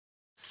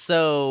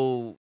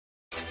So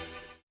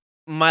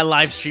my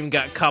live stream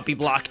got copy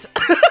blocked.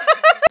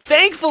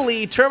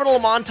 Thankfully,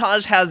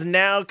 TerminalMontage has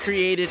now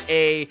created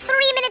a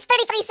 3 minutes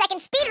 33 second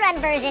speedrun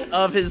version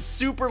of his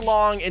super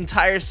long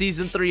entire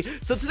season 3.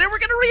 So today we're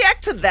gonna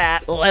react to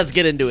that. Let's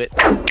get into it.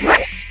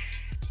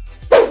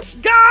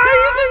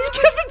 Guys, it's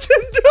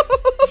Kevintendo!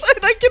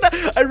 And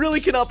I really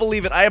cannot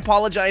believe it. I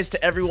apologize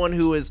to everyone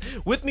who was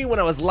with me when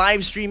I was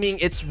live streaming.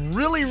 It's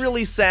really,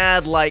 really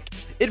sad. Like,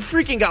 it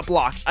freaking got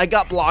blocked. I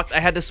got blocked. I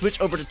had to switch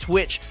over to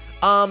Twitch.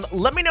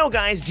 Let me know,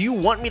 guys, do you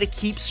want me to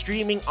keep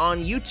streaming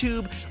on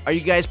YouTube?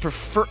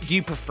 Do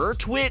you prefer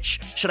Twitch?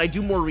 Should I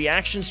do more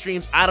reaction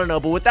streams? I don't know,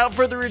 but without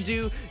further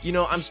ado, you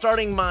know, I'm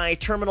starting my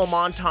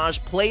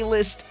TerminalMontage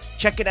playlist.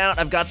 Check it out.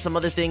 I've got some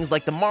other things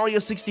like the Mario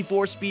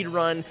 64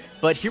 speedrun,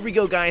 but here we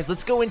go, guys.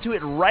 Let's go into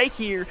it right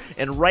here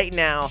and right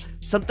now.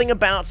 Something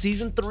about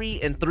Season 3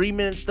 in 3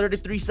 minutes,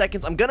 33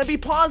 seconds. I'm gonna be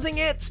pausing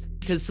it,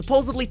 because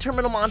supposedly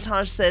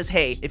TerminalMontage says,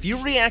 hey, if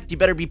you react, you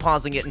better be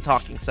pausing it and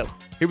talking. So,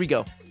 here we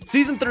go.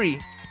 Season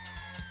 3.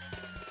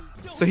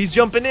 So he's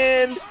jumping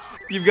in.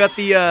 You've got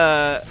the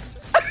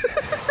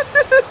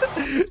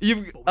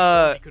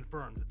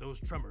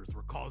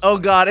oh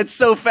god, it's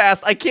so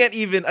fast. I can't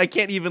even.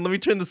 Let me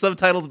turn the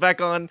subtitles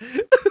back on.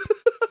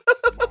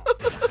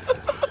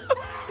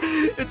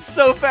 It's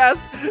so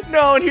fast.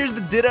 No, and here's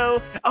the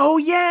ditto. Oh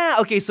yeah.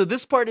 Okay, so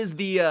this part is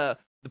the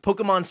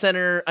Pokemon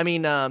Center. I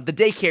mean, the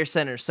daycare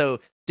center.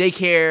 So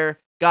daycare.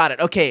 Got it.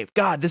 Okay.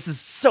 God, this is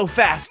so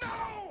fast.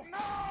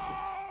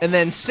 And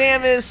then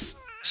Samus.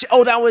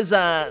 Oh, that was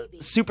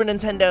Super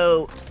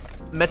Nintendo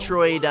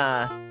Metroid,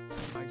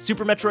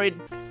 Super Metroid.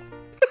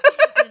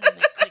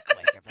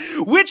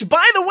 Which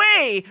by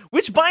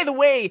the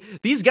way,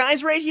 these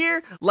guys right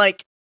here,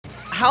 like,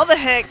 how the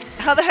heck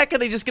are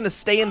they just gonna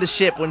stay in the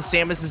ship when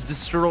Samus is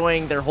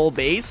destroying their whole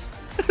base?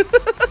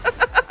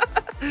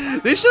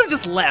 They should have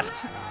just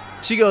left.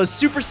 She goes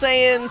Super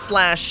Saiyan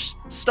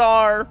 /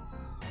 Star.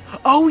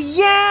 Oh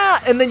yeah!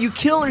 And then you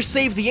kill or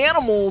save the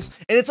animals,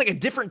 and it's like a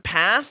different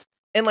path.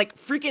 And like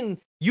freaking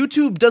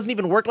YouTube doesn't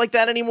even work like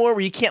that anymore,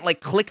 where you can't like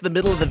click the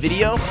middle of the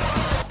video.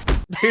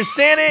 Here's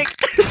Sonic.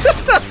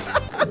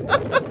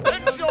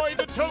 Enjoy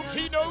the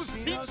Totino's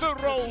pizza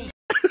rolls.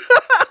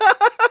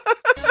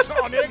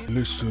 Sonic.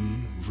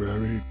 Listen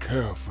very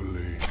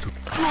carefully.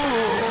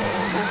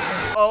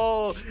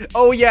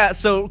 Oh yeah,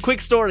 so quick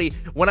story.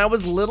 When I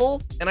was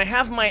little, and I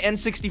have my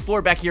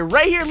N64 back here,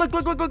 right here, look.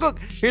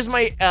 Here's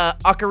my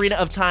Ocarina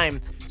of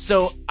Time.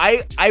 So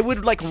I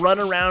would like run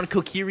around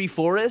Kokiri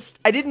Forest.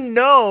 I didn't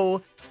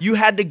know you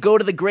had to go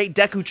to the Great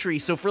Deku Tree.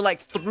 So for like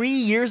 3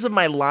 years of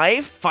my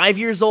life, 5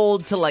 years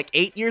old to like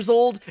 8 years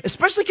old,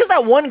 especially because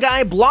that one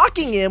guy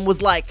blocking him was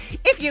like,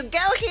 if you go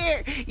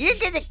here, you're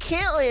gonna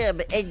kill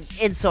him.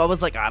 And so I was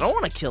like, I don't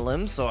want to kill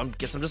him, so I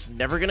guess I'm just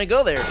never gonna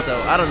go there. So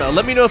I don't know.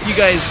 Let me know if you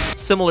guys,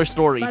 similar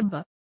story.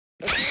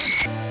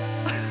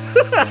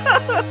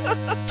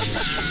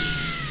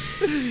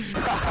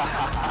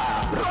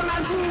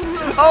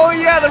 Oh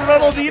yeah, the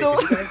Ronaldinho.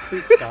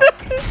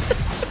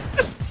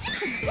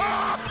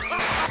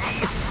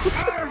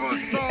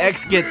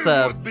 X gets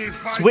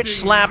switch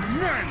slapped.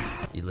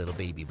 You little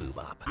baby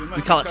boobop.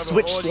 We call it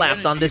switch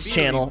slapped on this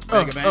channel.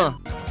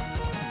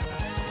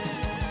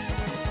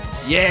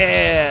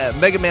 Yeah,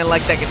 Mega Man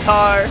like that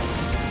guitar.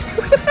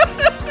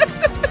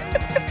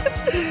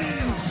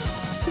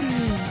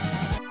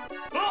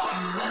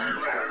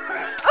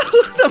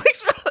 That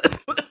makes me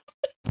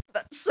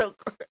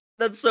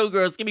That's so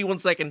gross. Give me 1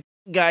 second.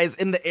 Guys,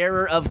 in the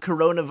era of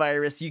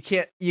coronavirus,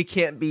 you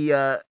can't be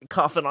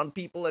coughing on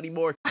people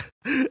anymore.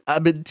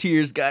 I'm in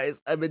tears,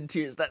 guys. I'm in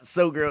tears. That's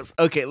so gross.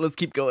 Okay, let's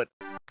keep going.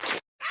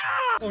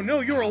 Oh no,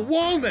 you're a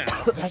walnut.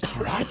 That's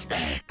right,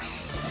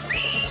 X.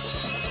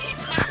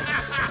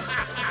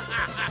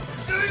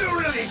 Do you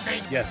really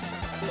think? Yes.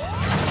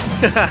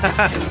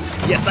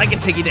 Yes, I can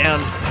take you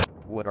down.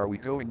 What are we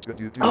going to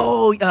do?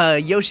 Oh,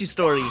 Yoshi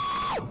story.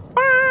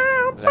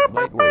 That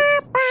might work.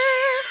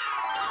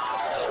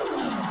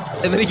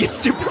 And then he gets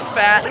super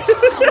fat.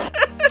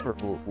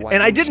 Purple,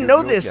 And I didn't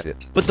know this,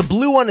 but the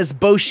blue one is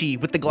Boshi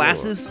with the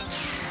glasses.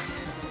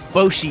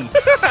 Boshi.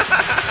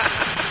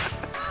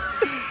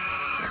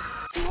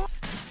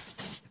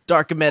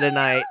 Dark Meta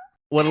Knight.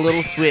 What a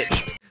little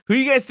switch. Who do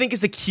you guys think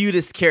is the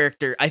cutest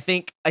character? I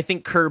think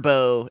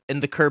Kerbo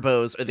and the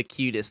Kerbos are the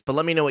cutest, but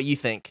let me know what you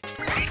think.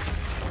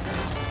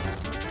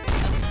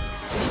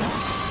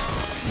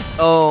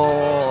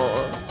 Oh,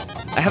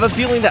 I have a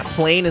feeling that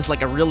plane is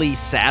like a really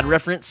sad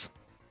reference.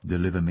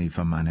 Deliver me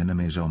from mine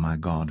enemies, oh my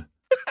god.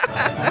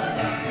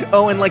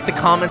 Oh, and like the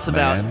comments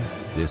about... Man,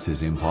 this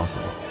is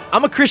impossible.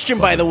 I'm a Christian,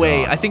 by the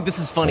way. I think this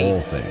is funny.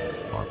 All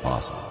things are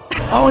possible.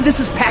 Oh, and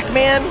this is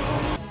Pac-Man?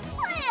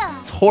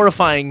 It's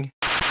horrifying.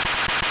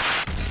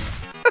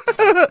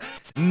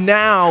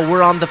 Now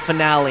we're on the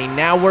finale.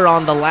 Now we're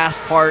on the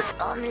last part.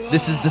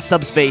 This is the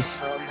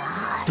subspace.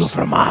 Du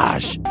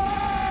fromage.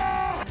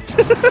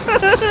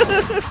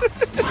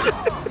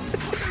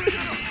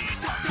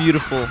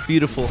 Beautiful,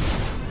 beautiful.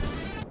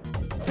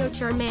 Go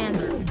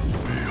Charmander.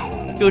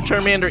 Go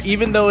Charmander,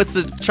 even though it's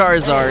a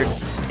Charizard.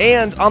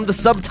 And on the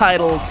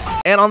subtitles,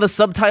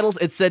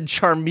 it said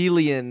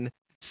Charmeleon.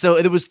 So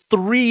it was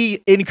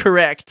 3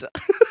 incorrect.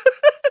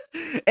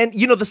 And,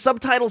 you know, the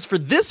subtitles for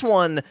this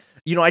one,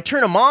 you know, I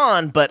turn them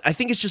on, but I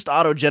think it's just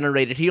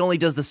auto-generated. He only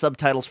does the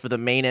subtitles for the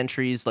main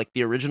entries, like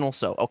the original.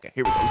 So, okay,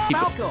 here we go. Let's keep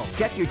Falco,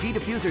 check your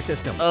G-diffuser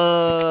system.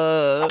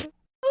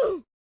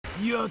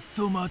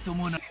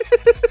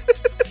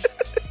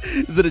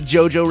 Is it a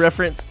JoJo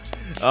reference?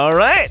 All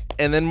right,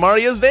 and then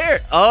Mario's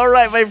there. All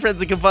right, my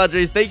friends and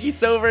compadres, thank you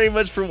so very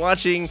much for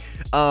watching.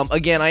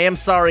 Again, I am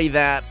sorry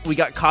that we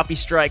got copy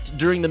striked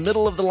during the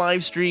middle of the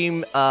live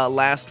stream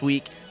last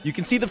week. You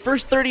can see the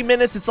first 30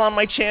 minutes, it's on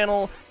my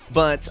channel,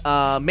 but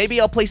maybe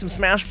I'll play some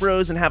Smash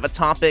Bros. And have a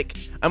topic.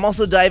 I'm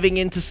also diving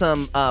into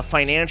some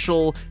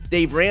financial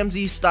Dave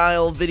Ramsey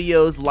style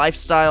videos,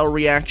 lifestyle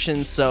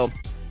reactions, so,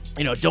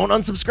 you know, don't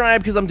unsubscribe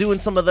because I'm doing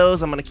some of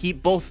those. I'm going to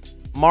keep both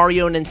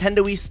Mario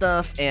Nintendo-y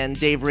stuff and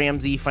Dave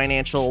Ramsey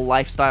financial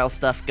lifestyle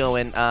stuff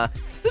going.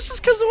 This is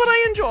because of what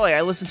I enjoy.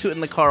 I listen to it in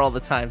the car all the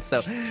time.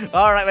 So,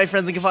 all right, my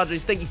friends and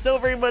compadres, thank you so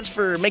very much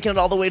for making it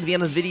all the way to the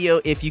end of the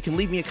video. If you can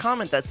leave me a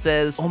comment that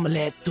says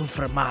omelette du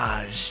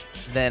fromage,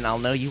 then I'll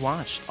know you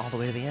watched all the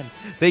way to the end.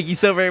 Thank you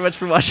so very much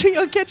for watching.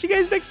 I'll catch you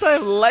guys next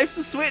time. Life's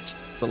a Switch,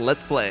 so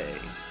let's play.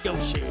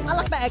 I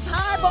like my eggs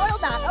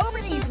hard-boiled, not over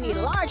and easy. Need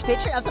a large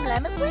pitcher of some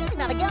lemon squeezy,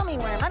 not a gummy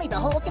worm. I need the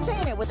whole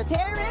container with a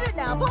tear in it.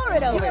 Now pour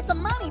it over. You got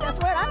some money, that's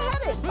where I'm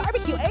headed.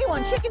 Barbecue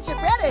A1 chicken strip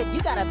breaded.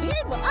 You got a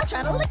beard? Well, I'm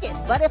trying to lick it.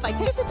 But if I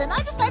taste it, then I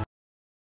just might